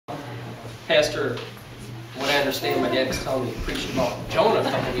Pastor, what I understand, my dad was telling me, preached about Jonah a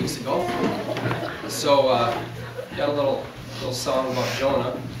couple weeks ago. So, got a little song about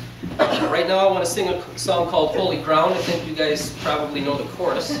Jonah. Right now I want to sing a song called Holy Ground. I think you guys probably know the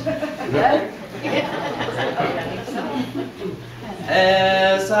chorus.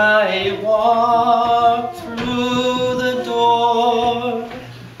 As I walked through the door,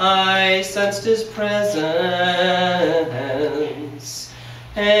 I sensed His presence,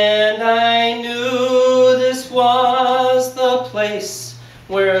 and I knew this was the place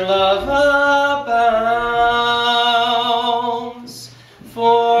where love abounds.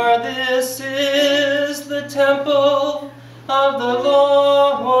 For this is the temple of the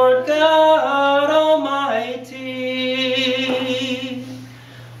Lord God Almighty.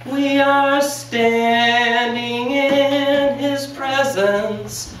 We are standing in His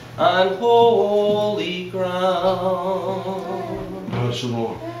presence on holy ground. Bless the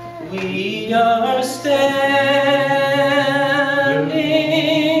Lord. We are standing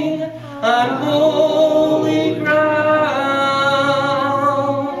on holy ground,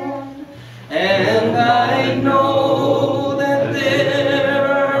 and I know that there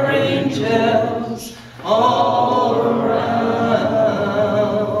are angels all around.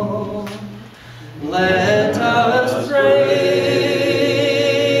 Let us praise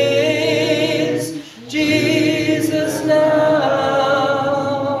Jesus now.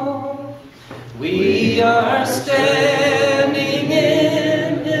 We are standing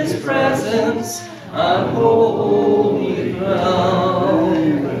in His presence on holy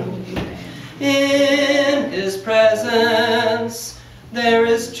ground. In His presence there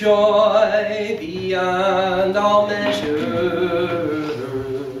is joy beyond all measure,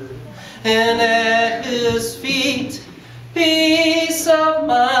 and at His feet peace of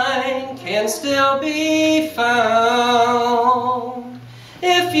mind can still be found.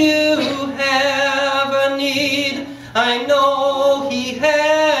 If you have a need, I know He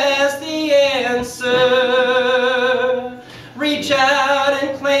has the answer. Reach out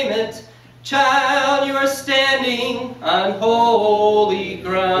and claim it, child, you are standing on holy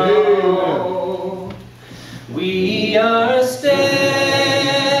ground. Amen.